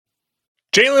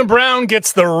Jaylen Brown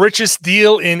gets the richest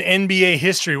deal in NBA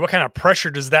history. What kind of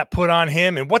pressure does that put on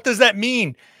him? And what does that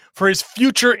mean for his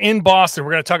future in Boston?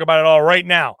 We're going to talk about it all right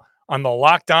now on the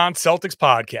Locked On Celtics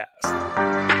podcast.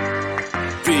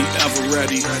 Be ever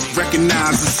ready.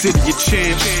 Recognize the city of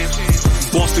champs.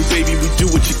 Boston, baby, we do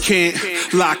what you can't.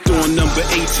 Locked on number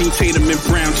 18, Tatum and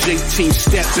Brown, J-team,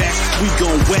 step back. We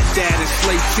gon' wet that and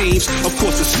slay teams. Of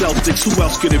course, the Celtics, who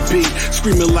else could it be?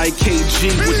 Screaming like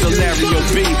KG with the Larry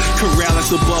O.B.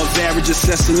 Corrales above average,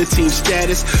 assessing the team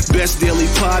status. Best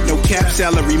daily pod, no cap,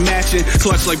 salary matching.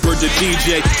 Clutch like Bird the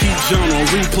DJ, keep John on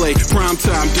replay. Prime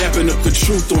time, dapping up the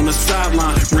truth on the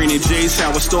sideline. Raining J's,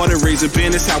 how it started, raising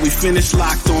banners, how we finished.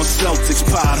 Locked on Celtics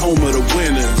pod, home of the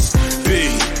winners. B.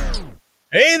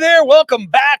 Hey there, welcome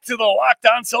back to the Locked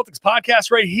On Celtics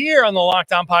podcast right here on the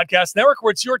Locked On Podcast Network,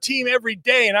 where it's your team every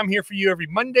day, and I'm here for you every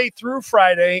Monday through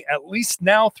Friday, at least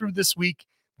now through this week,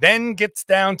 then gets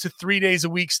down to 3 days a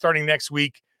week starting next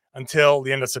week until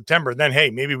the end of September. Then,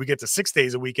 hey, maybe we get to 6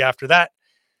 days a week after that,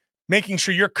 making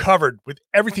sure you're covered with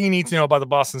everything you need to know about the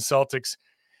Boston Celtics.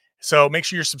 So make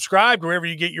sure you're subscribed wherever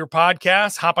you get your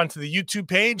podcasts. Hop onto the YouTube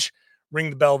page. Ring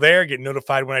the bell there, get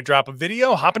notified when I drop a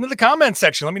video. Hop into the comment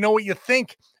section. Let me know what you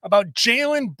think about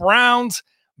Jaylen Brown's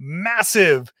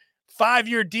massive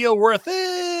 5-year deal worth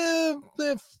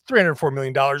 $304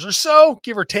 million or so,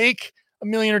 give or take $1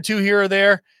 million or $2 here or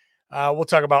there. We'll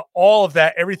talk about all of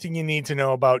that, everything you need to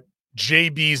know about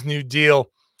JB's new deal.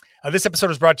 This episode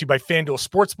is brought to you by FanDuel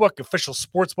Sportsbook, official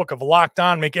sportsbook of Locked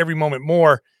On. Make every moment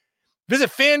more. Visit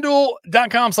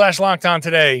FanDuel.com/LockedOn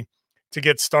today to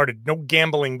get started. No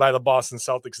gambling by the Boston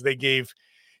Celtics. They gave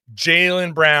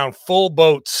Jaylen Brown full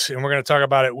boats, and we're going to talk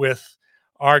about it with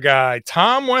our guy,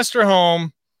 Tom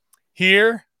Westerholm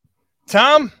here.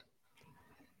 Tom,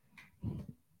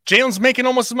 Jaylen's making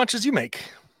almost as much as you make.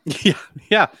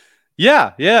 Yeah.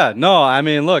 No, I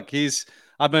mean, look,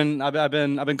 I've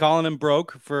been calling him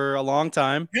broke for a long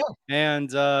time. Yeah.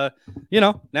 And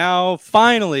now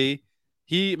finally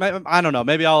I don't know.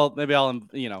 Maybe I'll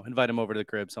invite him over to the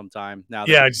crib sometime. Now,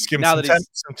 Just give him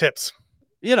some tips.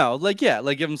 Give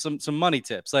him some money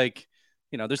tips.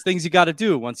 There's things you got to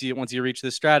do once you reach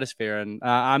this stratosphere, and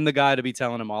I'm the guy to be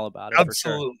telling him all about it.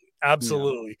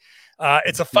 Absolutely.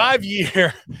 It's a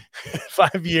 5-year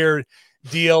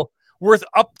deal worth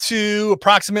up to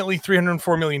approximately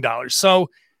 $304 million. So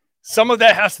some of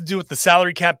that has to do with the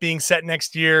salary cap being set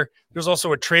next year. There's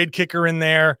also a trade kicker in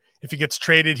there. If he gets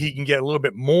traded, he can get a little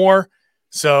bit more.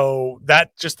 So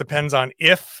that just depends on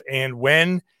if and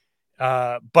when.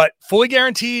 But fully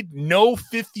guaranteed, no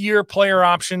 5th-year player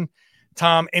option.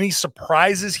 Tom, any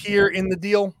surprises here in the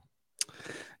deal?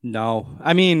 No.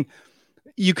 I mean,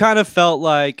 you kind of felt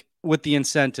like with the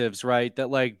incentives, right? That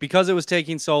because it was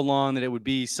taking so long that it would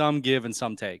be some give and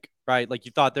some take, right? Like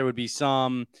you thought there would be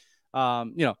some,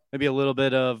 maybe a little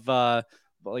bit of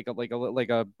like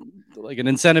an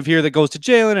incentive here that goes to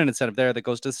Jaylen, an incentive there that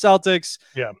goes to the Celtics.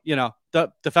 Yeah.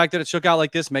 The fact that it shook out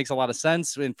like this makes a lot of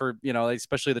sense. And for,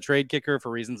 especially the trade kicker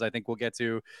for reasons I think we'll get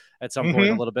to at some point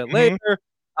a little bit later.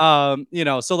 So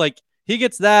he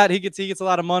gets that, he gets a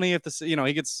lot of money if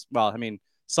he gets,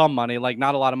 some money,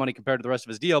 not a lot of money compared to the rest of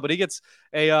his deal, but he gets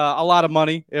a lot of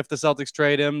money if the Celtics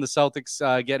trade him. The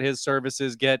Celtics get his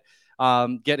services, get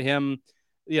him,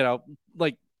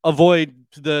 avoid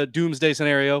the doomsday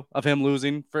scenario of him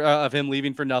leaving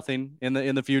for nothing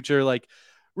in the future.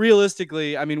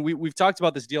 Realistically, I mean, we've talked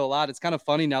about this deal a lot. It's kind of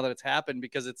funny now that it's happened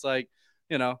because it's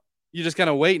you're just kind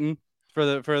of waiting for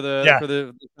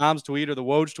the Tom's tweet or the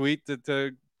Woj tweet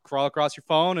to crawl across your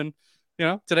phone, and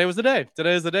today was the day.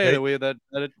 Today is the day that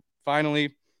it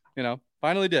finally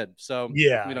did. So go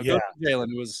to Jaylen,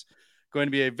 who was going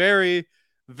to be a very,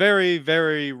 very,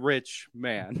 very rich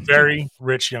man. Very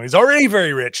rich. He's already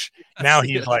very rich. Now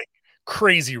he's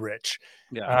crazy rich.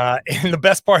 Yeah. And the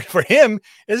best part for him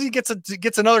is he gets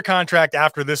another contract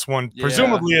after this one,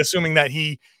 presumably assuming that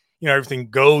he, everything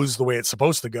goes the way it's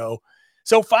supposed to go.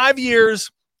 So 5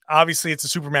 years, obviously it's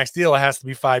a supermax deal. It has to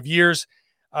be 5 years.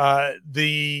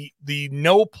 The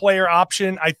no player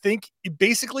option, I think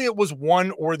basically it was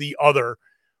one or the other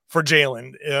for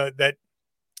Jaylen. That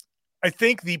I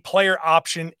think the player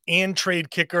option and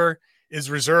trade kicker is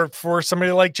reserved for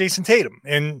somebody like Jason Tatum.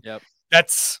 And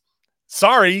that's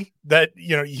sorry that,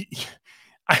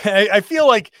 I feel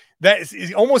like that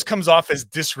it almost comes off as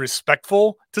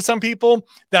disrespectful to some people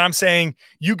that I'm saying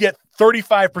you get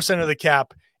 35% of the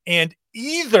cap and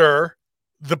either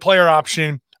the player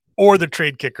option or the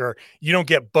trade kicker. You don't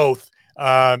get both.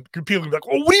 People can be like,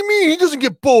 oh, what do you mean? He doesn't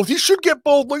get both. He should get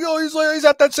both. He's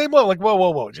at that same level.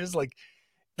 Whoa. Just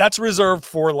that's reserved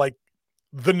for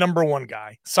the number one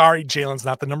guy. Sorry, Jaylen's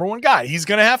not the number one guy. He's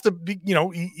going to have to be,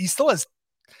 he still has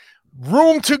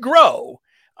room to grow.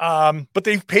 But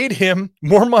they've paid him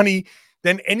more money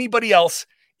than anybody else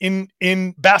in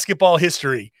basketball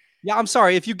history. Yeah, I'm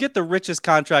sorry. If you get the richest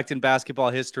contract in basketball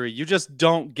history, you just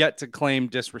don't get to claim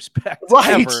disrespect.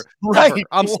 Right. Ever. Right. Ever.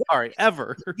 I'm sorry.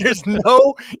 Ever. There's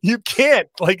you can't.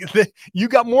 You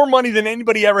got more money than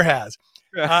anybody ever has.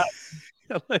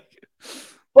 But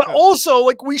also,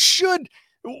 we should.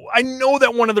 I know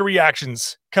that one of the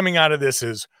reactions coming out of this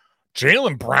is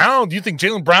Jaylen Brown. Do you think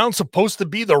Jaylen Brown's supposed to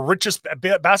be the richest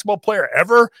basketball player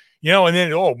ever? And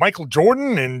then Michael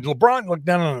Jordan and LeBron.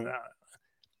 No.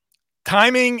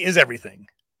 Timing is everything,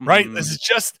 right? Mm-hmm. This is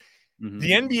just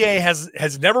the NBA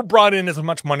has never brought in as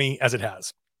much money as it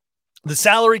has. The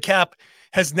salary cap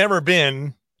has never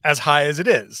been as high as it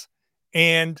is,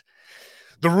 and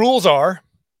the rules are: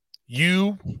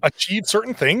 you achieve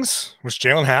certain things, which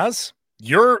Jaylen has.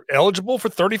 You're eligible for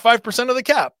 35% of the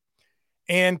cap.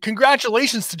 And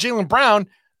congratulations to Jaylen Brown.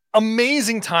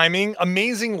 Amazing timing,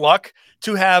 amazing luck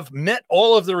to have met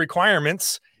all of the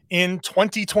requirements in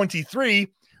 2023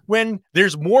 when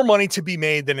there's more money to be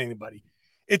made than anybody.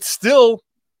 It's still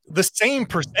the same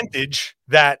percentage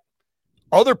that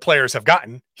other players have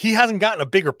gotten. He hasn't gotten a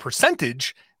bigger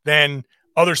percentage than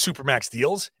other Supermax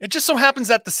deals. It just so happens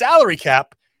that the salary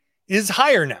cap is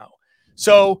higher now.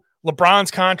 So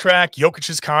LeBron's contract,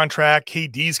 Jokic's contract,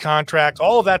 KD's contract,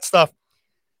 all of that stuff,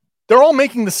 they're all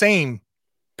making the same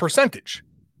percentage.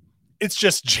 It's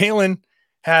just Jaylen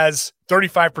has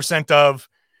 35% of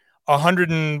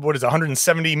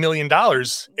 $170 million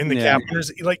in the cap.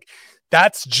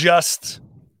 That's just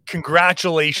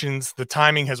congratulations. The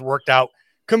timing has worked out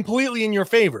completely in your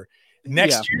favor.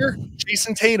 Next year,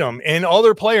 Jason Tatum and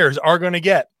other players are going to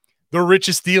get the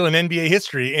richest deal in NBA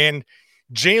history. And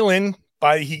Jaylen,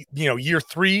 by year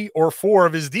 3 or 4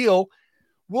 of his deal,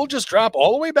 will just drop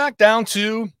all the way back down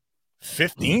to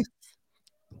 15th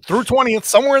through 20th,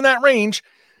 somewhere in that range,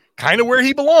 kind of where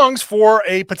he belongs for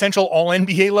a potential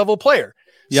all-NBA level player.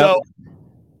 Yep. So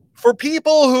for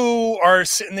people who are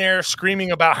sitting there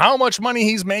screaming about how much money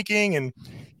he's making and,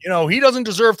 he doesn't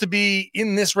deserve to be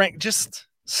in this rank, just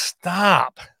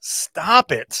stop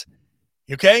it.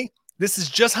 Okay. This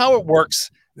is just how it works.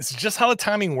 This is just how the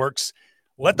timing works.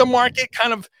 Let the market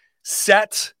kind of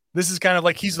set. This is kind of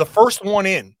like he's the first one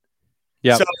in.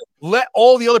 Yeah. So let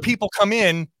all the other people come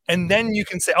in, and then you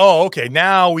can say, oh, okay,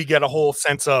 now we get a whole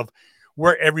sense of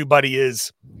where everybody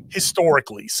is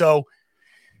historically. So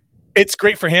it's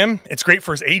great for him. It's great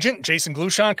for his agent, Jason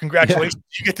Glushon. Congratulations.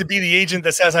 Yeah. You get to be the agent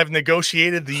that says I've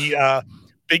negotiated the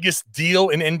biggest deal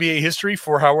in NBA history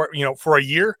for for a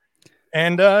year.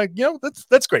 And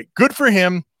that's great. Good for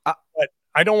him. But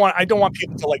I don't want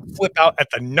people to flip out at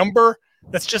the number.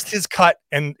 That's just his cut,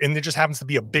 and it just happens to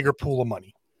be a bigger pool of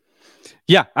money.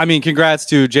 Yeah, I mean, congrats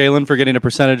to Jaylen for getting a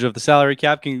percentage of the salary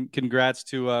cap. Congrats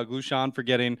to Glushon for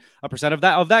getting a percent of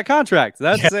that contract.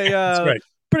 That's that's right.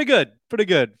 Pretty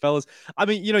good, fellas. I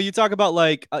mean, you talk about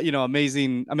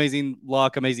amazing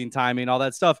luck, amazing timing, all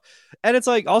that stuff, and it's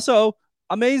also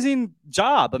amazing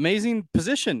job, amazing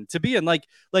position to be in. Like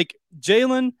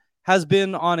Jaylen has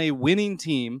been on a winning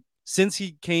team since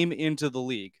he came into the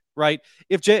league, right?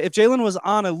 If Jaylen was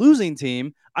on a losing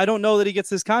team, I don't know that he gets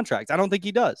this contract. I don't think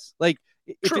he does.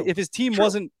 If his team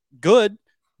wasn't good,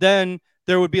 then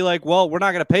there would be well, we're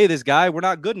not going to pay this guy. We're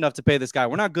not good enough to pay this guy.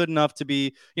 We're not good enough to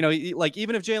be,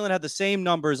 even if Jaylen had the same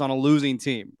numbers on a losing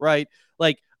team, right?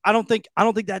 I don't think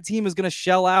that team is going to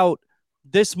shell out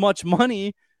this much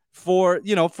money for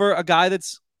a guy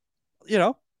that's,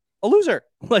 a loser,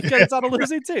 it's on a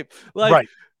losing team. Right.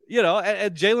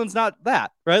 And Jaylen's not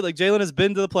that, right? Jaylen has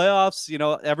been to the playoffs,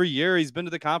 every year. He's been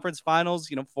to the conference finals,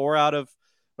 4 out of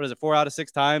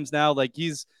 6 times now.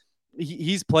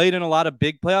 He's played in a lot of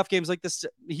big playoff games like this.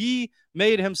 He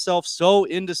made himself so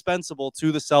indispensable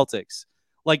to the Celtics,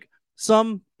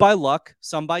 some by luck,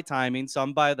 some by timing,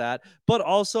 some by that, but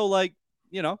also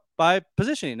by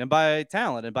positioning and by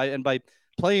talent and by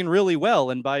playing really well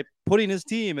and by putting his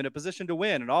team in a position to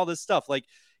win and all this stuff.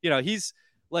 He's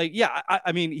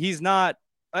I mean, he's not.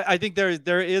 I think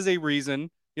there is a reason,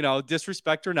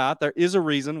 disrespect or not, there is a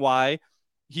reason why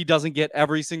he doesn't get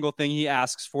every single thing he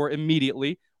asks for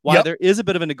immediately. Why there is a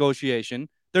bit of a negotiation.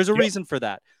 There's a reason for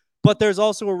that. But there's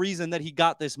also a reason that he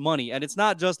got this money, and it's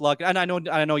not just luck. And I know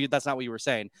that's not what you were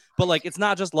saying, but it's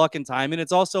not just luck and time, and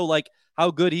it's also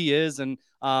how good he is, and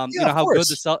how good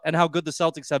the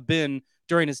Celtics have been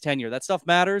during his tenure. That stuff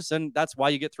matters, and that's why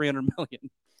you get $300 million.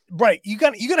 Right. You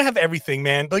got to have everything,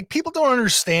 man. People don't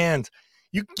understand.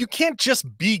 You can't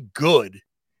just be good.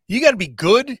 You got to be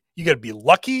good. You got to be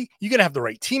lucky. You got to have the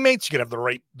right teammates. You got to have the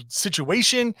right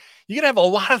situation. You got to have a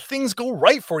lot of things go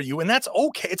right for you. And that's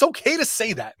okay. It's okay to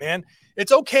say that, man.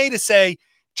 It's okay to say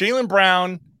Jaylen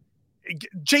Brown,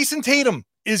 Jason Tatum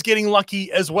is getting lucky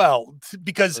as well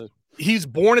because he's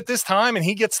born at this time and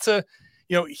he gets to,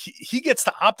 he gets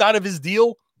to opt out of his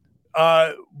deal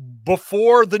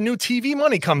before the new TV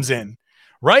money comes in,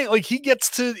 right? Like he gets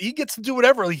to do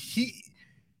whatever. Like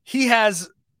he has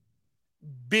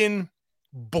been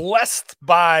blessed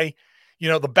by,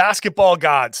 the basketball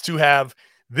gods to have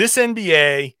this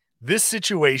NBA, this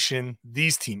situation,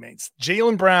 these teammates.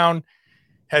 Jaylen Brown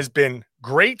has been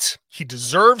great. He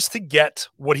deserves to get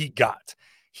what he got.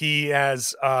 He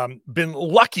has been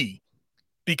lucky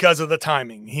because of the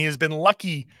timing. He has been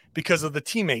lucky because of the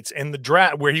teammates and the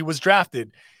draft where he was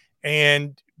drafted.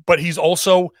 But he's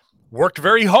also worked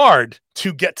very hard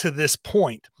to get to this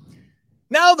point.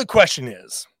 Now the question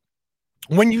is,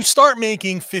 when you start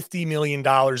making $50 million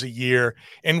a year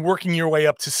and working your way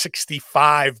up to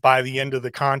 65 by the end of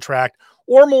the contract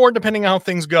or more, depending on how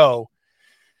things go,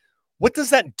 what does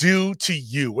that do to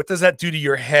you? What does that do to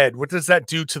your head? What does that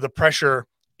do to the pressure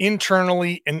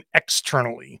internally and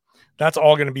externally? That's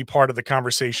all going to be part of the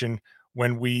conversation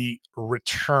when we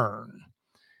return.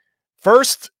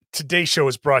 First, today's show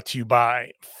is brought to you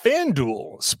by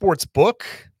FanDuel Sportsbook,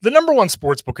 the number one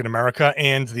sportsbook in America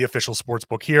and the official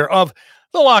sportsbook here of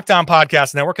the Locked On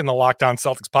Podcast Network and the Locked On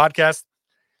Celtics podcast.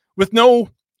 With no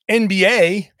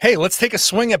NBA, hey, let's take a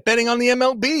swing at betting on the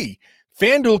MLB.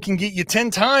 FanDuel can get you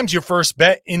 10 times your first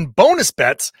bet in bonus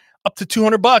bets up to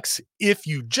 $200. If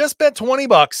you just bet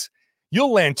 $20,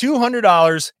 you'll land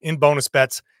 $200 in bonus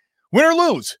bets, win or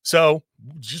lose. So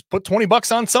just put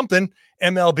 $20 on something,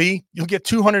 MLB, you'll get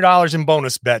 $200 in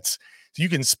bonus bets. So you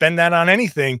can spend that on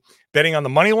anything, betting on the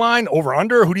money line, over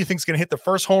under, who do you think is going to hit the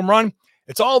first home run?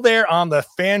 It's all there on the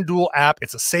FanDuel app.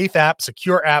 It's a safe app,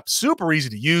 secure app, super easy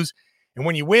to use. And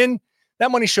when you win,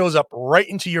 that money shows up right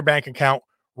into your bank account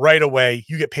right away.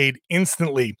 You get paid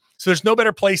instantly. So there's no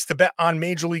better place to bet on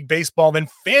Major League Baseball than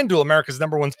FanDuel, America's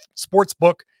number one sports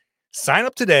book. Sign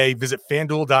up today. Visit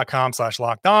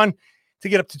FanDuel.com/lockedon to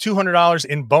get up to $200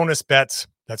 in bonus bets.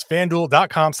 That's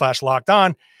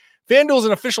FanDuel.com/lockedon. FanDuel is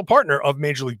an official partner of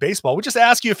Major League Baseball. We just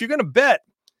ask you, if you're going to bet,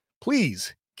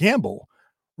 please gamble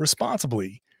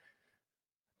responsibly.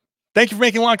 Thank you for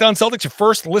making Locked On Celtics your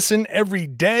first listen every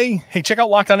day. Hey, check out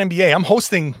Locked On NBA. I'm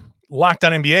hosting Locked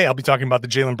On NBA. I'll be talking about the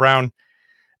Jaylen Brown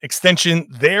extension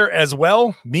there as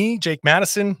well. Me, Jake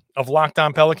Madison of Locked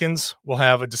On Pelicans will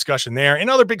have a discussion there and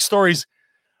other big stories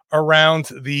around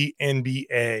the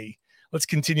NBA. Let's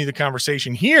continue the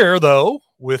conversation here, though,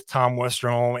 with Tom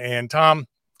Westerholm. And Tom,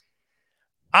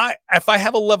 if I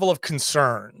have a level of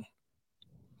concern,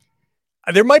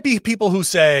 there might be people who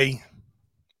say,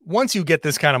 once you get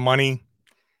this kind of money,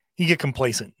 you get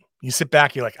complacent. You sit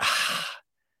back, you're like,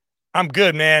 I'm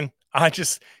good, man. I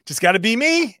just got to be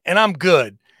me, and I'm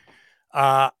good.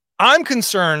 I'm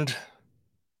concerned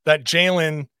that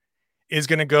Jaylen is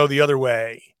going to go the other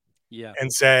way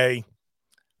and say,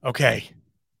 okay,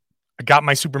 I got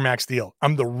my Supermax deal.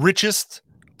 I'm the richest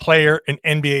player in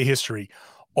NBA history.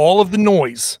 All of the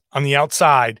noise on the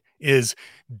outside is,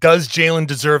 does Jaylen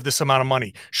deserve this amount of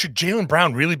money? Should Jaylen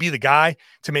Brown really be the guy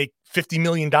to make $50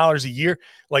 million a year?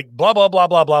 Like blah, blah, blah,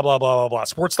 blah, blah, blah, blah, blah, blah.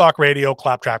 Sports talk radio,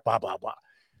 claptrap, blah, blah, blah.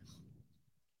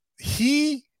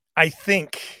 He, I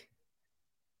think,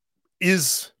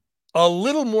 is a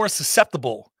little more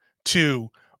susceptible to,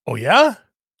 oh yeah?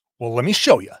 Well, let me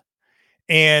show you.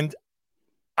 And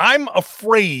I'm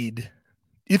afraid,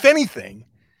 if anything,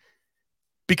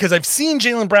 because I've seen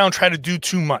Jaylen Brown try to do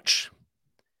too much,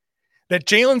 that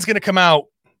Jaylen's going to come out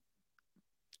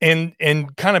and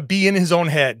kind of be in his own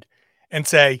head and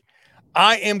say,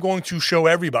 I am going to show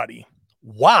everybody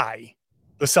why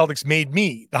the Celtics made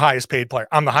me the highest paid player.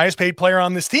 I'm the highest paid player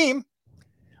on this team.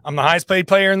 I'm the highest paid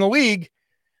player in the league.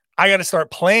 I got to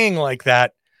start playing like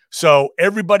that. So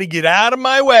everybody get out of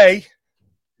my way.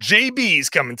 JB's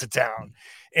coming to town.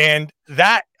 And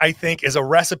that, I think, is a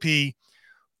recipe,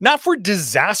 not for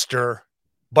disaster,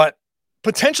 but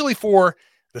potentially for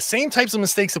the same types of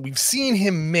mistakes that we've seen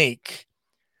him make.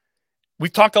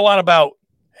 We've talked a lot about,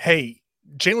 hey,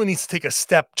 Jaylen needs to take a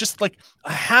step, just like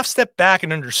a half step back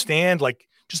and understand, like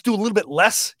just do a little bit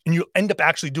less and you'll end up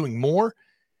actually doing more.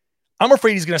 I'm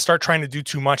afraid he's going to start trying to do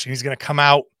too much and he's going to come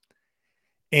out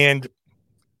and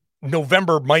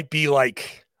November might be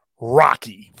like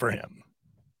rocky for him.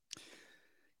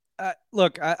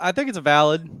 Look, I think it's a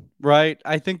valid, right?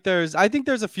 I think there's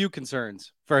a few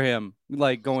concerns for him,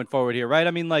 like going forward here, right?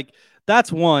 I mean, like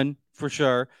that's one for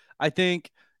sure. I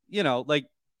think, like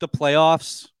the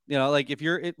playoffs You know, like if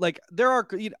you're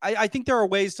I think there are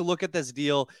ways to look at this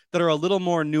deal that are a little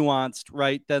more nuanced,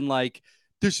 right? Than like,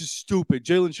 this is stupid.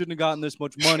 Jaylen shouldn't have gotten this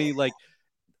much money. Like,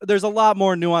 there's a lot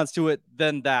more nuance to it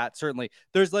than that. Certainly,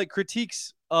 there's like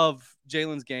critiques of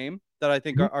Jaylen's game that I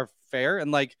think are fair,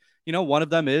 and like, you know, one of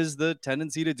them is the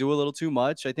tendency to do a little too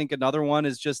much. I think another one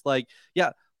is just like,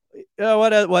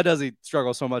 why does he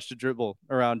struggle so much to dribble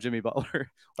around Jimmy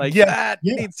Butler? Like that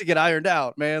needs to get ironed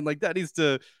out, man. Like that needs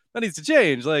to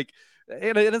change. Like,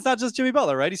 and it's not just Jimmy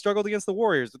Butler, right? He struggled against the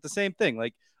Warriors with the same thing.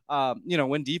 Like, you know,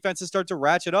 when defenses start to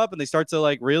ratchet up and they start to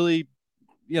like really,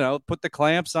 you know, put the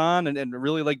clamps on and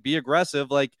really like be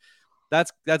aggressive, like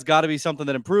that's got to be something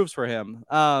that improves for him.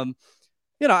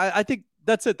 You know, I think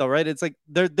that's it though, right? It's like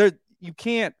you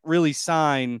can't really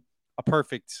sign a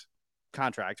perfect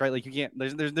contract, right? Like you can't.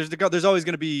 There's always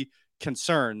going to be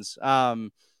concerns.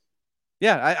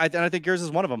 Yeah, I think yours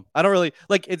is one of them. I don't really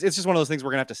like. It's just one of those things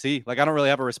we're gonna have to see. Like I don't really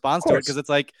have a response to it because it's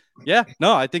like, yeah,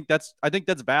 no, I think that's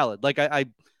valid. Like I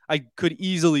could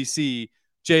easily see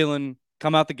Jaylen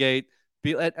come out the gate,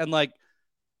 and like,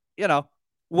 you know,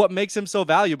 what makes him so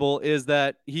valuable is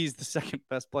that he's the second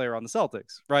best player on the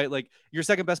Celtics, right? Like your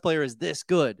second best player is this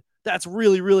good. That's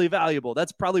really, really valuable.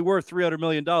 That's probably worth $300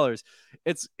 million.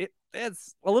 It's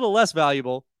a little less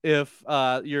valuable if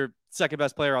your second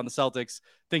best player on the Celtics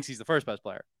thinks he's the first best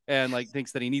player and like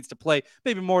thinks that he needs to play,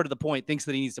 maybe more to the point, thinks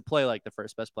that he needs to play like the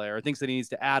first best player or thinks that he needs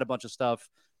to add a bunch of stuff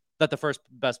that the first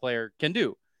best player can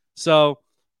do. So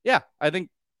yeah, I think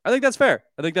that's fair.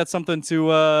 I think that's something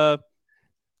to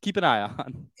keep an eye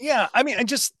on. Yeah. I mean, and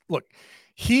just look,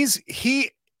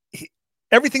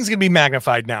 everything's going to be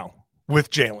magnified now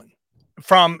with Jaylen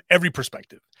from every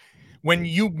perspective. When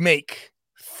you make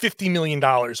 $50 million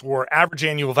or average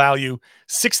annual value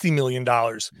 $60 million,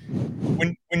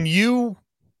 when you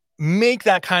make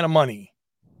that kind of money,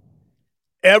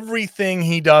 everything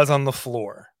he does on the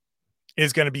floor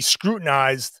is going to be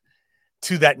scrutinized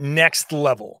to that next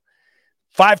level.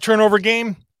 5 turnover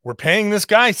game. We're paying this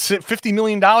guy $50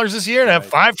 million this year to have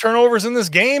 5 turnovers in this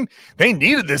game. They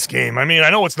needed this game. I mean, I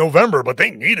know it's November, but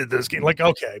they needed this game. Like,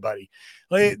 okay, buddy.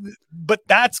 Like, but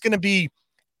that's going to be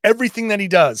everything that he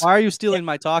does. Why are you stealing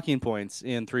my talking points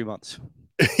in 3 months?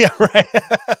 Yeah, right.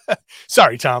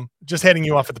 Sorry, Tom. Just heading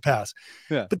you off at the pass.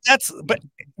 Yeah. But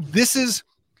this is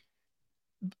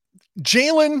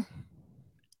Jaylen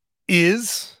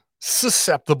is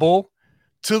susceptible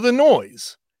to the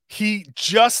noise. He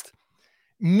just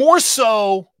more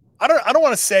so. I don't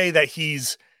want to say that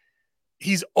he's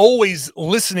always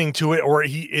listening to it or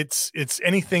it's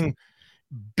anything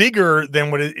bigger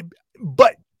than what it,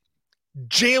 but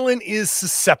Jaylen is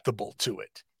susceptible to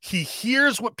it. He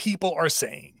hears what people are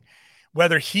saying,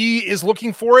 whether he is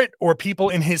looking for it or people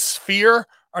in his sphere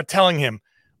are telling him,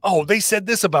 oh, they said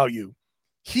this about you.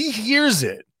 He hears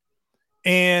it.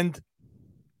 And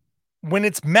when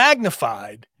it's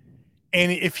magnified,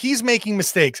 and if he's making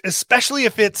mistakes, especially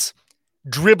if it's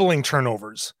dribbling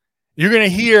turnovers, you're going to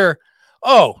hear,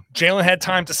 oh, Jaylen had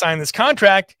time to sign this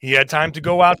contract. He had time to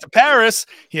go out to Paris.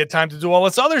 He had time to do all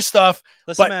this other stuff.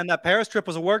 Listen, man, that Paris trip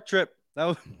was a work trip.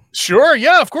 Sure.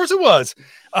 Yeah, of course it was.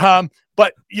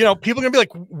 But, you know, people are going to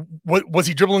be like, was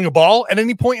he dribbling a ball at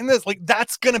any point in this? Like,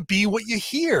 that's going to be what you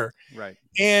hear. Right.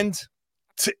 And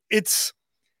it's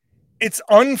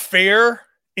unfair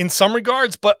in some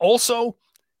regards, but also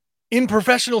in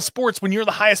professional sports, when you're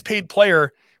the highest paid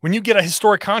player, when you get a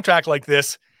historic contract like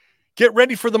this, get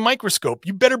ready for the microscope.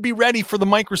 You better be ready for the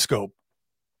microscope.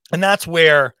 And that's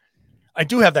where I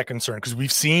do have that concern, because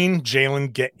we've seen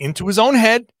Jaylen get into his own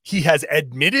head. He has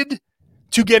admitted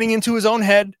to getting into his own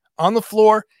head on the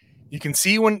floor. You can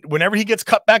see whenever he gets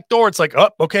cut back door, it's like, oh,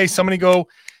 okay, somebody go,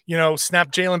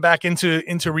 snap Jaylen back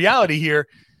into reality here.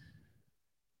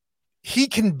 He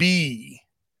can be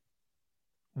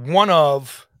one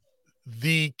of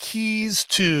the keys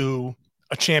to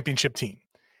a championship team.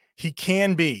 He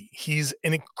can be. He's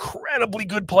an incredibly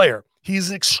good player. He's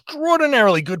an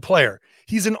extraordinarily good player.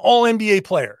 He's an all-NBA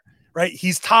player, right?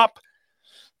 He's top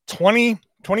 20,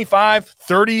 25,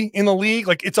 30 in the league.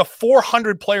 Like, it's a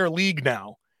 400-player league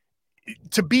now.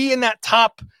 To be in that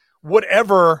top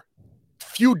whatever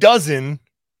few dozen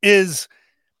is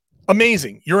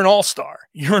amazing. You're an all-star.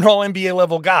 You're an all-NBA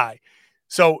level guy.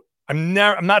 So I'm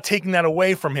not taking that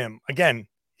away from him. Again,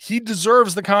 he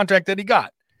deserves the contract that he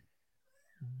got.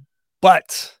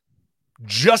 But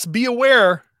just be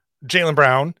aware, Jaylen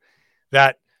Brown,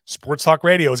 that sports talk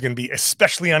radio is going to be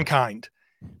especially unkind.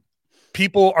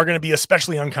 People are going to be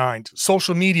especially unkind.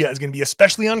 Social media is going to be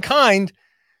especially unkind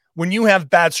when you have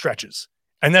bad stretches.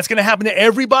 And that's going to happen to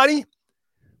everybody.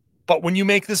 But when you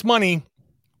make this money,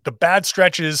 the bad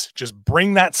stretches just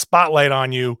bring that spotlight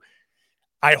on you,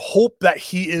 I hope that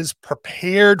he is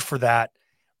prepared for that.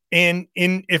 And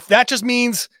if that just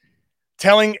means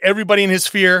telling everybody in his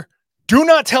sphere, do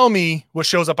not tell me what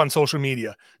shows up on social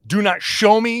media. Do not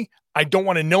show me. I don't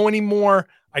want to know anymore.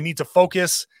 I need to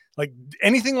focus. Like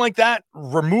anything like that,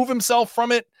 remove himself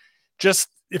from it. Just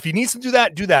if he needs to do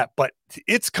that. But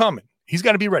it's coming. He's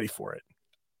got to be ready for it.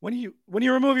 When you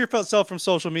remove yourself from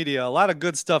social media, a lot of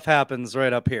good stuff happens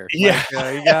right up here. Yeah,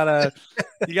 like,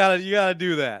 you gotta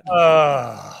do that.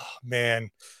 Oh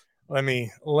man, let me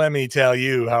tell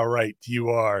you how right you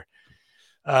are.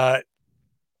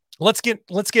 Let's get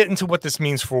into what this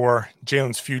means for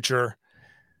Jaylen's future.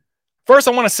 First,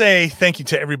 I want to say thank you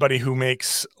to everybody who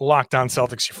makes Locked On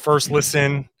Celtics your first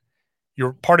listen.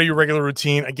 You're part of your regular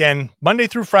routine. Again, Monday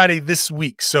through Friday this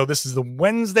week. So this is the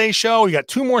Wednesday show. You got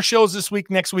 2 more shows this week.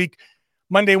 Next week,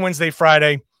 Monday, Wednesday,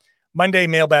 Friday. Monday,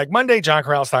 Mailbag Monday,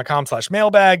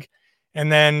 johncorrales.com/mailbag.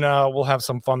 And then we'll have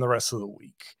some fun the rest of the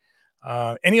week.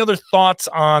 Any other thoughts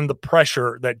on the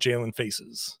pressure that Jaylen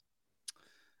faces?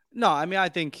 No, I mean, I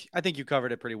think you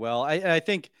covered it pretty well. I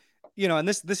think, and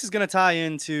this is going to tie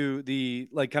into the,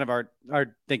 like, kind of our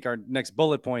next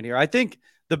bullet point here. I think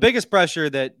the biggest pressure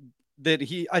that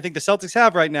I think the Celtics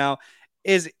have right now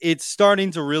is it's starting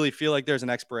to really feel like there's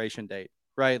an expiration date,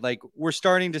 right? Like we're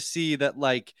starting to see that,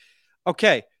 like,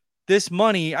 okay, this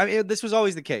money, I mean, this was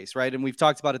always the case, right? And we've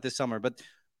talked about it this summer, but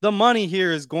the money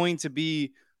here is going to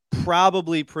be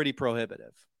probably pretty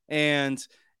prohibitive. And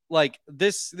like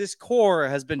this core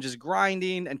has been just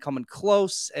grinding and coming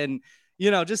close and,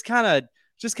 just kind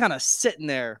of sitting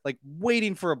there, like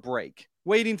waiting for a break,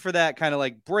 waiting for that kind of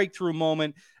like breakthrough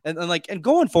moment and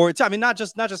going for it. I mean, not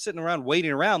just sitting around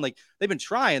waiting around. Like they've been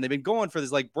going for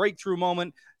this like breakthrough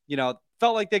moment,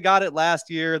 felt like they got it last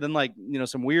year. Then like,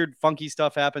 some weird funky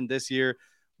stuff happened this year.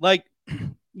 Like,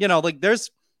 like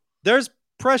there's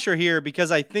pressure here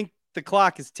because I think the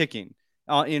clock is ticking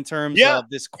in terms of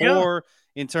this core,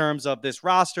 in terms of this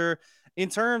roster, in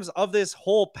terms of this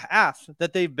whole path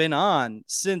that they've been on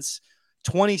since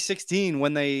 2016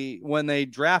 when they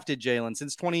drafted Jaylen,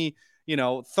 since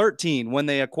 2013 when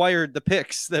they acquired the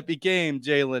picks that became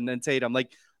Jaylen and Tatum. Like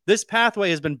this pathway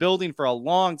has been building for a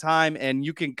long time, and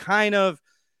you can kind of,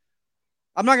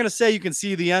 I'm not going to say you can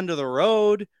see the end of the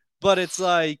road, but it's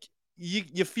like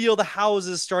you feel the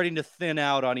houses starting to thin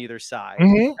out on either side.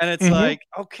 Mm-hmm. And it's like,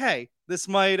 okay, this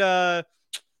might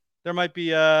there might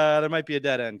be a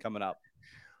dead end coming up.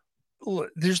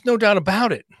 There's no doubt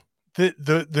about it.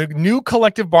 The new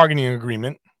collective bargaining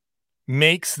agreement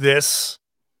makes this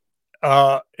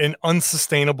an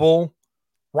unsustainable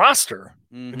roster.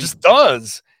 Mm-hmm. It just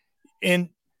does. And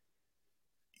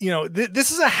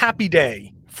this is a happy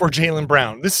day for Jaylen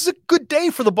Brown. This is a good day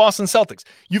for the Boston Celtics.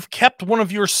 You've kept one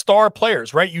of your star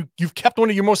players, right? You've kept one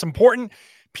of your most important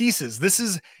pieces. This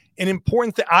is an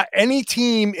important thing. Any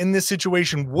team in this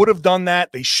situation would have done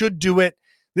that. They should do it.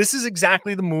 This is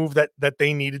exactly the move that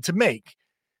they needed to make.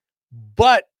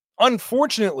 But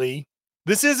unfortunately,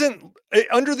 this isn't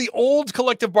under the old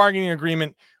collective bargaining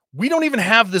agreement. We don't even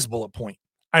have this bullet point.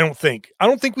 I don't think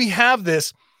we have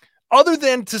this other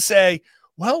than to say,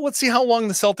 well, let's see how long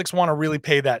the Celtics want to really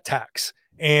pay that tax.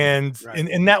 And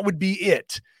that would be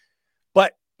it.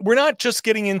 But we're not just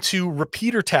getting into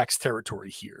repeater tax territory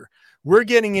here. We're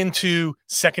getting into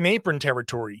second apron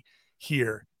territory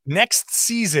here. Next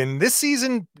season, this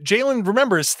season, Jaylen,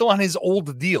 remember, is still on his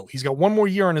old deal. He's got 1 more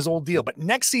year on his old deal. But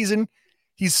next season,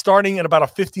 he's starting at about a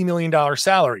 $50 million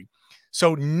salary.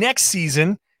 So next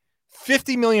season,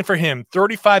 $50 million for him,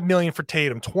 $35 million for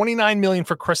Tatum, $29 million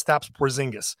for Kristaps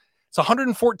Porzingis. It's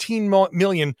 $114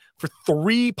 million for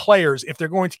 3 players if they're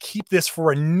going to keep this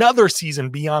for another season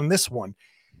beyond this one.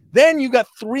 Then you got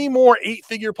 3 more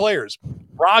 8-figure players.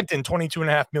 Brogdon,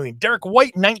 $22.5 million. Derek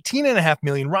White, $19.5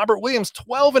 million. Robert Williams,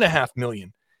 $12.5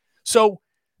 million. So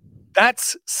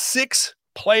that's 6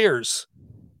 players,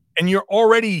 and you're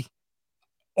already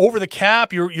over the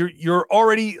cap. You're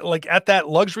already like at that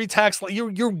luxury tax.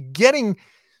 You're getting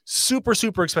super,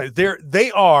 super expensive.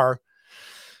 They are,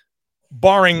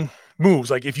 barring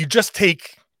moves, like if you just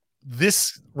take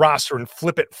this roster and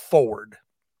flip it forward,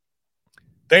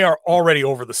 they are already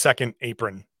over the second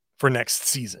apron for next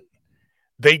season.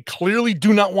 They clearly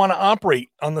do not want to operate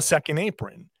on the second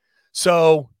apron.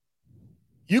 So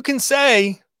you can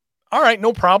say, all right,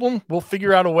 no problem. We'll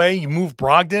figure out a way. You move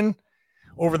Brogdon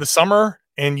over the summer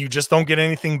and you just don't get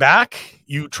anything back.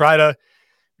 You try to,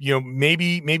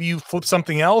 maybe you flip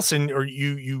something else or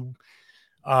you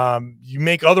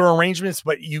make other arrangements,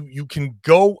 but you can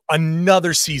go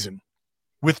another season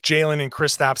with Jaylen and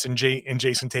Kristaps and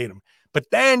Jason Tatum. But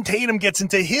then Tatum gets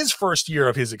into his first year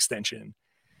of his extension.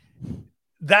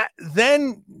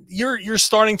 then you're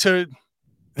starting to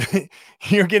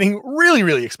you're getting really,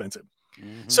 really expensive.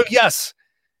 Mm-hmm. So yes,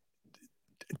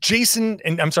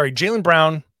 Jaylen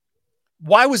Brown.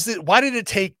 Why did it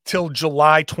take till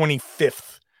July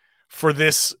 25th for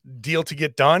this deal to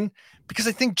get done? Because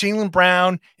I think Jaylen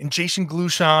Brown and Jason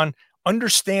Glushan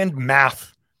understand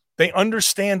math. They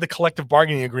understand the collective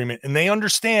bargaining agreement, and they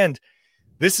understand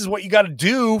this is what you got to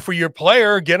do for your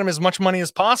player, get him as much money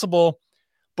as possible.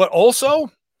 But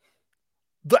also,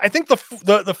 I think the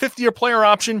 50-year player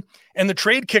option and the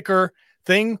trade kicker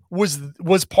thing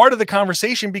was part of the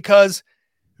conversation, because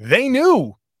they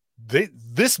knew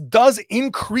this does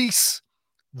increase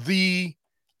the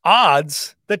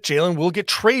odds that Jaylen will get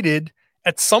traded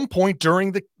at some point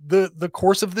during the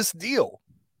course of this deal.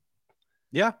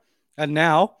 Yeah. And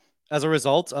now, as a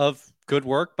result of good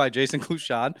work by Jason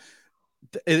Glushan,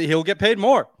 he'll get paid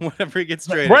more whenever he gets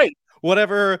traded. Right.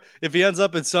 Whatever, if he ends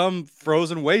up in some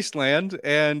frozen wasteland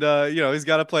and, he's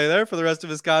got to play there for the rest of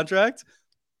his contract,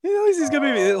 at least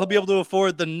he'll be able to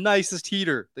afford the nicest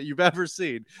heater that you've ever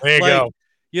seen. There you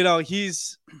go.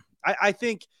 I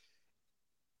think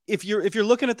if you're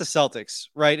looking at the Celtics,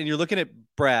 right, and you're looking at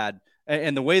Brad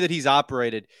and the way that he's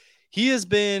operated, he has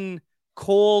been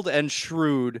cold and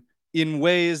shrewd in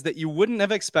ways that you wouldn't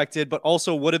have expected, but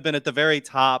also would have been at the very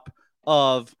top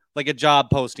of like a job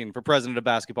posting for president of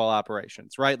basketball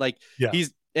operations, right? Like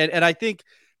he's, and I think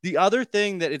the other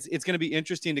thing that it's going to be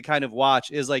interesting to kind of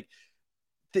watch is like,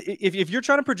 if you're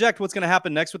trying to project what's going to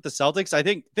happen next with the Celtics, I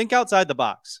think outside the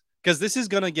box, because this is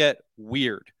going to get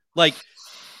weird. Like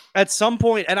at some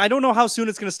point, and I don't know how soon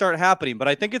it's going to start happening, but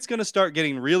I think it's going to start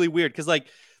getting really weird, because like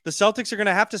the Celtics are going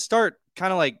to have to start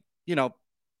kind of like,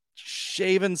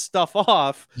 shaving stuff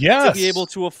off to be able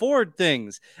to afford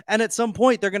things. And at some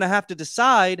point, they're going to have to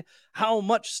decide how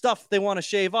much stuff they want to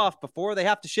shave off before they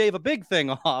have to shave a big thing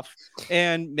off.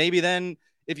 And maybe then,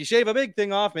 if you shave a big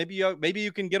thing off, maybe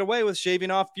you can get away with shaving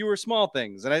off fewer small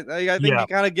things. And I think you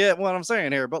kind of get what I'm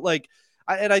saying here. But like,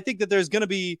 I think that there's going to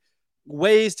be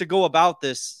ways to go about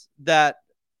this that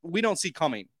we don't see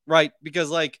coming, right? Because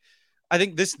like, I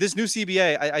think this new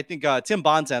CBA, I think Tim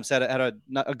Bontemps had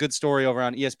a good story over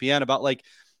on ESPN about like,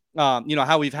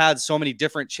 how we've had so many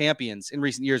different champions in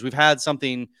recent years. We've had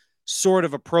something sort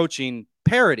of approaching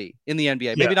parity in the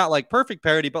NBA. Maybe not like perfect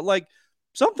parity, but like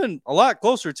something a lot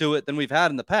closer to it than we've had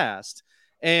in the past.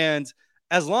 And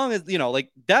as long as, like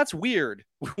that's weird.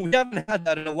 We haven't had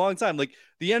that in a long time. Like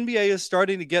the NBA is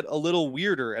starting to get a little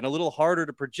weirder and a little harder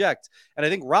to project. And I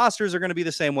think rosters are going to be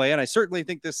the same way. And I certainly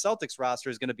think this Celtics roster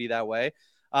is going to be that way,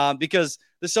 because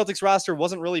the Celtics roster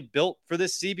wasn't really built for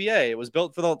this CBA. It was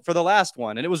built for the last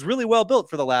one, and it was really well built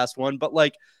for the last one. But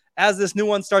like, as this new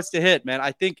one starts to hit, man,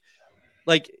 I think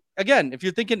like, again, if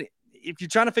you're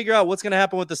trying to figure out what's going to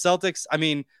happen with the Celtics, I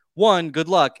mean, one, good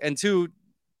luck. And two,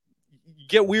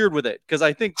 get weird with it, because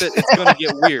I think that it's going to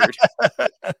get weird.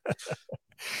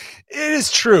 It is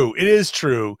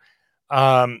true.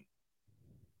 And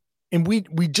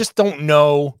we just don't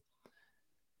know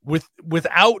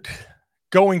without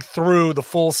going through the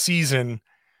full season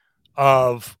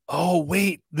of, oh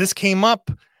wait, this came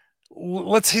up.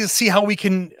 Let's see how we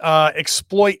can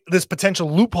exploit this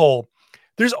potential loophole.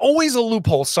 There's always a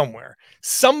loophole somewhere.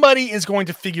 Somebody is going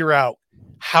to figure out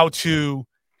how to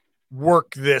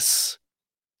work this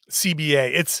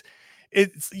CBA.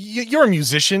 It's you're a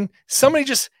musician. Somebody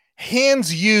just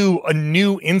hands you a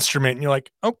new instrument and you're like,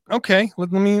 oh, okay,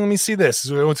 let me see this.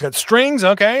 It's got strings.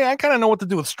 Okay, I kind of know what to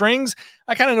do with strings.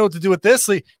 I kind of know what to do with this.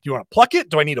 Do you want to pluck it?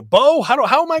 Do I need a bow?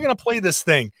 How am I going to play this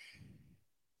thing?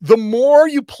 The more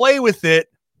you play with it,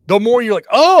 the more you're like,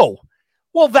 oh,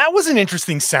 well, that was an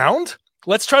interesting sound.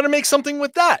 Let's try to make something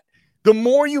with that. The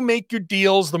more you make your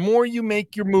deals, the more you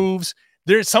make your moves,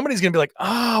 somebody's going to be like,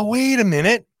 oh, wait a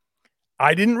minute.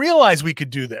 I didn't realize we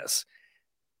could do this.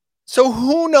 So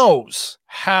who knows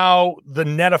how the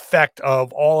net effect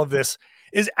of all of this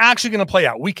is actually going to play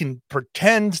out. We can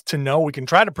pretend to know, we can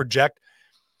try to project,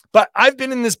 but I've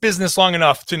been in this business long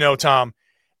enough to know, Tom,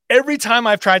 every time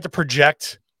I've tried to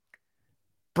project,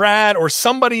 Brad or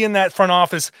somebody in that front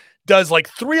office does like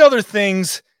three other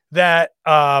things that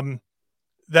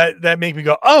that make me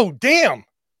go, oh, damn.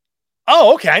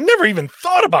 Oh, okay. I never even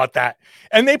thought about that.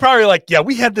 And they probably like, yeah,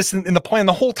 we had this in the plan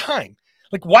the whole time.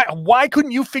 Like, why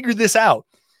couldn't you figure this out?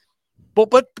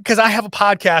 But because I have a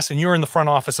podcast and you're in the front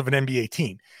office of an NBA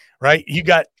team, right? You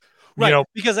got,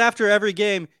 because after every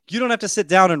game, you don't have to sit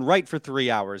down and write for 3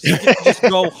 hours. You can just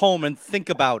go home and think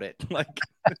about it. Like,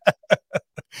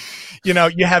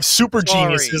 you have super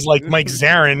geniuses like Mike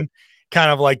Zarin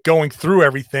kind of like going through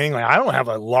everything. Like, I don't have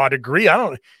a law degree. I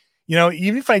don't,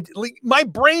 even if my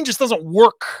brain just doesn't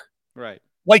work right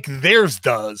like theirs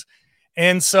does.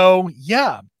 And so,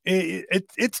 yeah,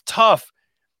 it's tough.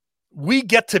 We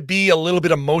get to be a little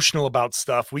bit emotional about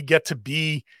stuff. We get to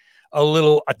be a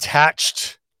little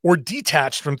attached or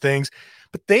detached from things,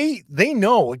 but they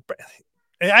know. Like,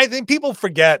 and I think people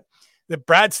forget that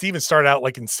Brad Stevens started out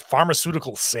like in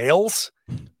pharmaceutical sales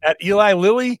at Eli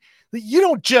Lilly. You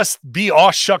don't just be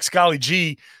aw shucks golly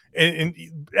gee and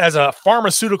as a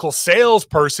pharmaceutical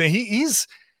salesperson.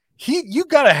 You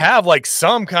got to have like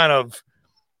some kind of,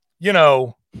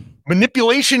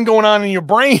 manipulation going on in your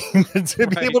brain to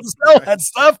be able to sell that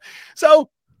stuff. So,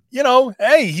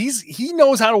 hey, he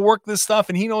knows how to work this stuff,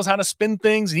 and he knows how to spin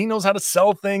things, and he knows how to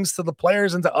sell things to the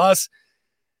players and to us.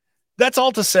 That's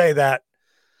all to say that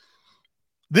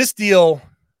this deal,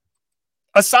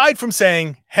 aside from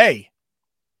saying, hey,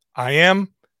 I am,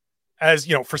 as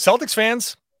for Celtics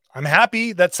fans, I'm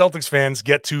happy that Celtics fans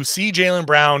get to see Jaylen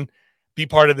Brown be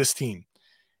part of this team.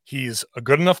 He's a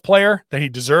good enough player that he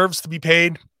deserves to be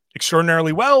paid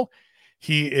extraordinarily well.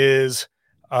 He is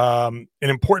an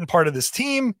important part of this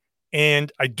team,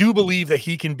 and I do believe that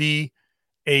he can be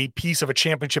a piece of a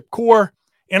championship core.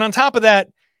 And on top of that,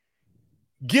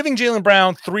 giving Jaylen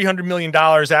Brown $300 million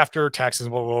after taxes,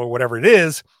 whatever it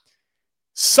is,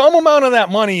 some amount of that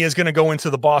money is going to go into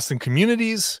the Boston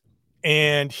communities,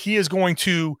 and he is going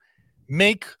to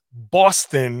make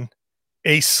Boston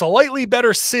a slightly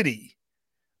better city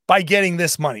by getting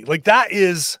this money. Like, that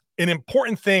is an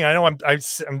important thing. I know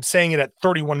I'm saying it at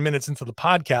 31 minutes into the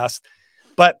podcast,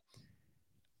 but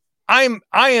I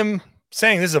am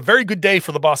saying this is a very good day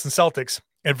for the Boston Celtics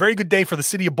and a very good day for the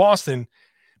city of Boston,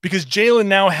 because Jaylen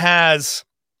now has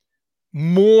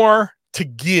more to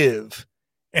give,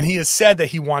 and he has said that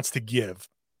he wants to give.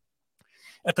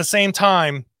 At the same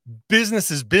time,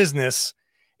 business is business,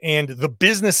 and the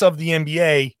business of the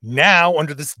NBA now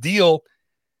under this deal,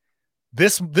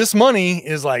 this money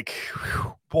is like,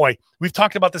 whew, boy, we've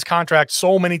talked about this contract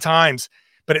so many times,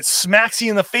 but it smacks you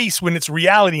in the face when it's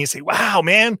reality. You say, wow,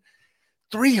 man,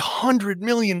 $300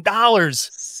 million.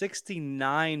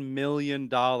 $69 million in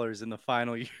the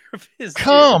final year of his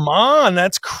Come on,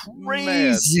 that's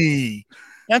crazy. Man.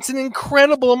 That's an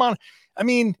incredible amount. I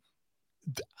mean,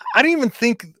 I don't even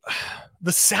think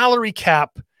the salary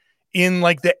cap in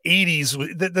like the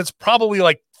 80s, that's probably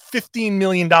like $15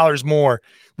 million more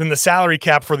than the salary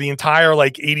cap for the entire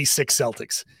like 86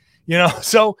 Celtics,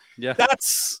 So yeah,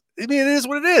 it is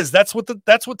what it is. That's what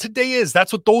today is.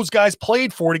 That's what those guys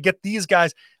played for, to get these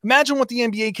guys. Imagine what the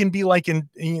NBA can be like in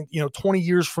 20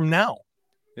 years from now.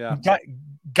 Yeah.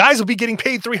 Guys will be getting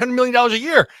paid $300 million a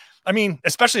year. I mean,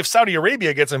 especially if Saudi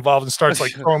Arabia gets involved and starts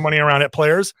like throwing money around at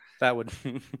players. That would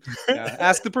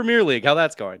ask the Premier League how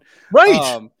that's going.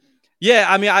 Right. Yeah,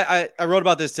 I mean, I wrote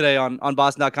about this today on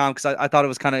Boston.com because I thought it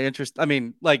was kind of interesting. I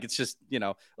mean, like, it's just,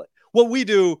 what we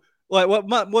do, like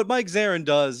what Mike Zarin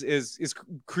does is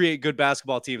create good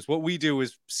basketball teams. What we do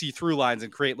is see through lines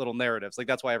and create little narratives. Like,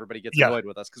 that's why everybody gets annoyed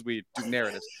with us, because we do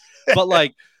narratives. But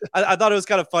like, I thought it was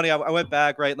kind of funny. I went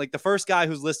back, right? Like, the first guy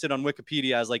who's listed on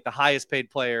Wikipedia as like the highest paid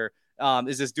player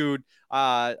is this dude.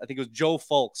 I think it was Joe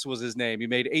Fulks was his name. He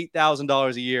made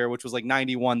 $8,000 a year, which was like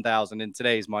 $91,000 in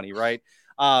today's money, right?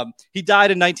 He died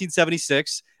in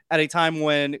 1976 at a time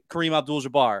when Kareem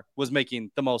Abdul-Jabbar was making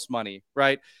the most money,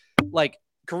 right? Like,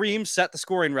 Kareem set the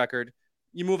scoring record.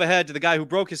 You move ahead to the guy who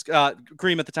broke his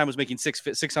Kareem at the time was making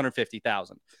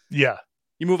 $650,000. Yeah.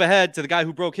 You move ahead to the guy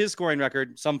who broke his scoring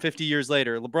record some 50 years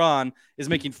later. LeBron is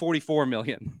making $44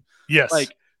 million. Yes.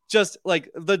 Like, just like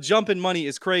the jump in money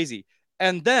is crazy.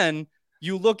 And then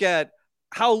you look at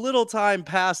how little time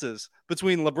passes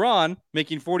between LeBron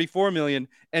making $44 million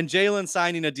and Jaylen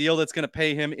signing a deal that's going to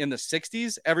pay him in the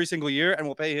 60s every single year, and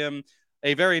will pay him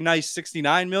a very nice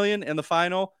 $69 million in the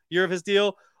final year of his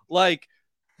deal. Like,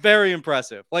 very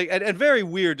impressive. Like, and very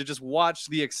weird to just watch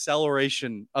the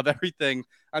acceleration of everything.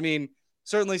 I mean,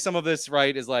 certainly some of this,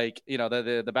 right, is like,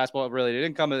 the basketball related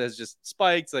income has just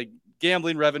spiked, like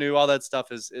gambling revenue, all that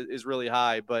stuff is really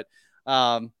high. But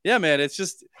yeah, man, it's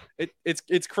just,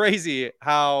 it's crazy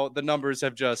how the numbers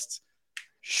have just,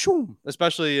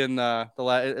 especially in the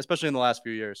last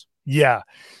few years. Yeah.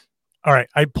 All right.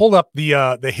 I pulled up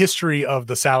the history of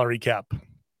the salary cap.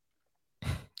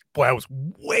 Boy, I was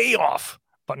way off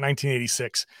about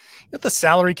 1986. You know what the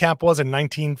salary cap was in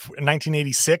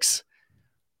 1986?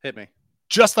 Hit me.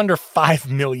 Just under $5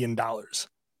 million.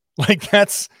 Like,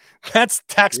 that's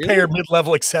taxpayer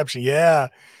mid-level exception. Yeah.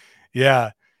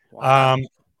 Yeah. Wow.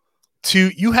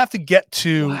 You have to get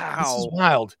to, wow. This is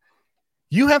wild.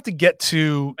 You have to get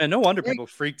to, and no wonder people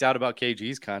freaked out about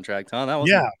KG's contract, huh? That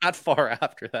was not far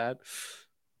after that.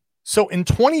 So in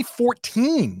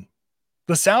 2014,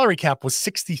 the salary cap was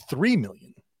 $63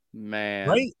 million. Man.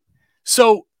 Right?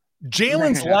 So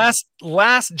Jaylen's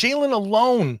Jaylen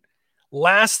alone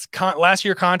last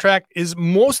year contract is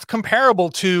most comparable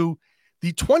to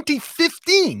the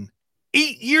 2015,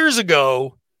 8 years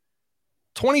ago,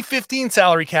 2015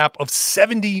 salary cap of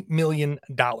 $70 million.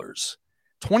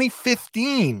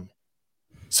 2015.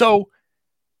 So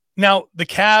now the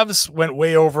Cavs went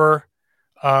way over.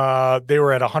 They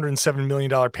were at $107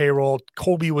 million payroll.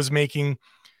 Kobe was making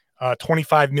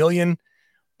 $25 million.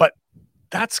 But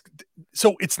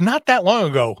so it's not that long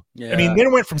ago. Yeah. I mean, then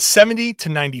it went from 70 to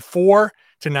 94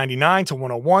 to 99 to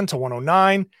 101 to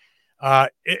 109. I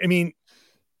mean,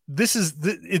 this is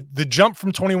the jump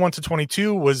from 21 to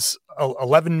 22 was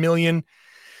 11 million,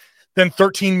 then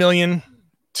 13 million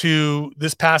to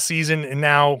this past season, and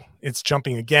now it's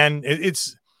jumping again.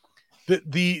 It's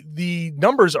the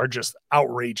numbers are just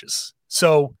outrageous.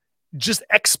 So just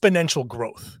exponential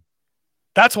growth.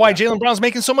 That's why Jaylen Brown's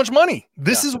making so much money.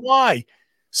 This is why.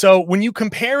 So when you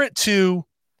compare it to,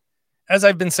 as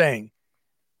I've been saying,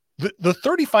 the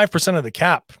 35% of the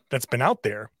cap that's been out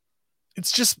there,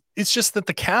 it's just that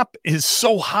the cap is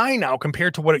so high now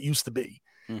compared to what it used to be.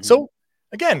 Mm-hmm. So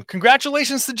again,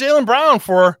 congratulations to Jaylen Brown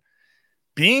for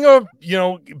being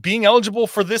eligible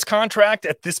for this contract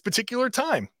at this particular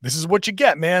time. This is what you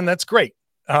get, man. That's great.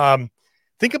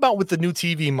 Think about with the new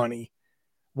TV money,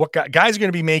 what guys are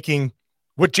going to be making.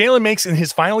 What Jaylen makes in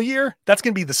his final year, that's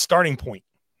going to be the starting point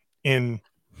in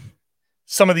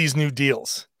some of these new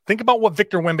deals. Think about what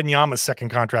Victor Wembanyama's second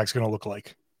contract is going to look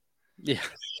like. Yeah.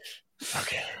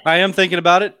 Okay. I am thinking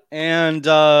about it. And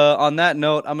on that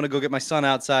note, I'm going to go get my son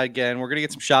outside again. We're going to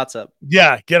get some shots up.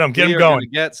 Yeah, get him going.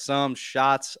 Get some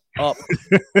shots up.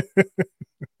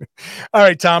 All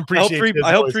right, Tom, appreciate it.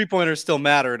 I hope 3-pointers still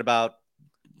matter in about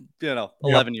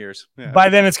 11 years. Yeah. By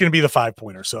then it's going to be the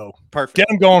 5-pointer. So perfect. Get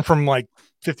him going from like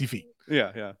 50 feet.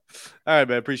 Yeah. All right,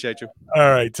 man. Appreciate you. All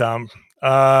right, Tom.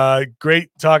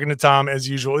 Great talking to Tom as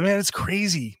usual. Man, it's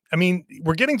crazy. I mean,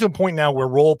 we're getting to a point now where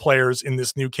role players in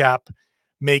this new cap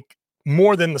make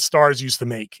more than the stars used to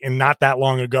make, and not that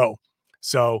long ago.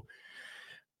 So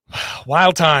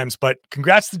wild times, but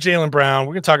congrats to Jaylen Brown.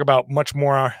 We're going to talk about much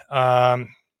more. And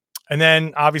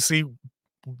then obviously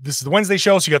this is the Wednesday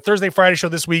show. So you got Thursday, Friday show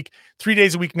this week, 3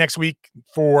 days a week next week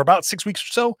for about 6 weeks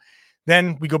or so.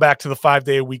 Then we go back to the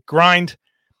 5-day-a-week grind.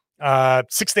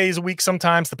 6 days a week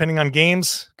sometimes, depending on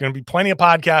games. Going to be plenty of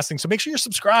podcasting. So make sure you're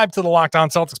subscribed to the Locked On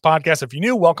Celtics podcast. If you're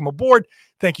new, welcome aboard.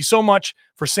 Thank you so much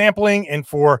for sampling and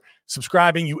for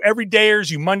subscribing. You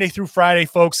everydayers, you Monday through Friday,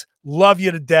 folks. Love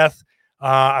you to death.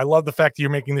 I love the fact that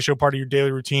you're making the show part of your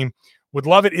daily routine. Would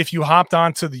love it if you hopped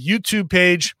onto the YouTube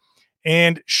page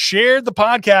and shared the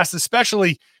podcast,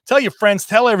 especially tell your friends,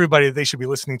 tell everybody that they should be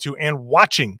listening to and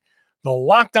watching the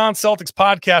Locked On Celtics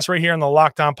podcast right here on the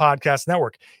Locked On Podcast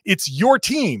Network. It's your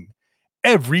team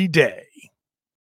every day.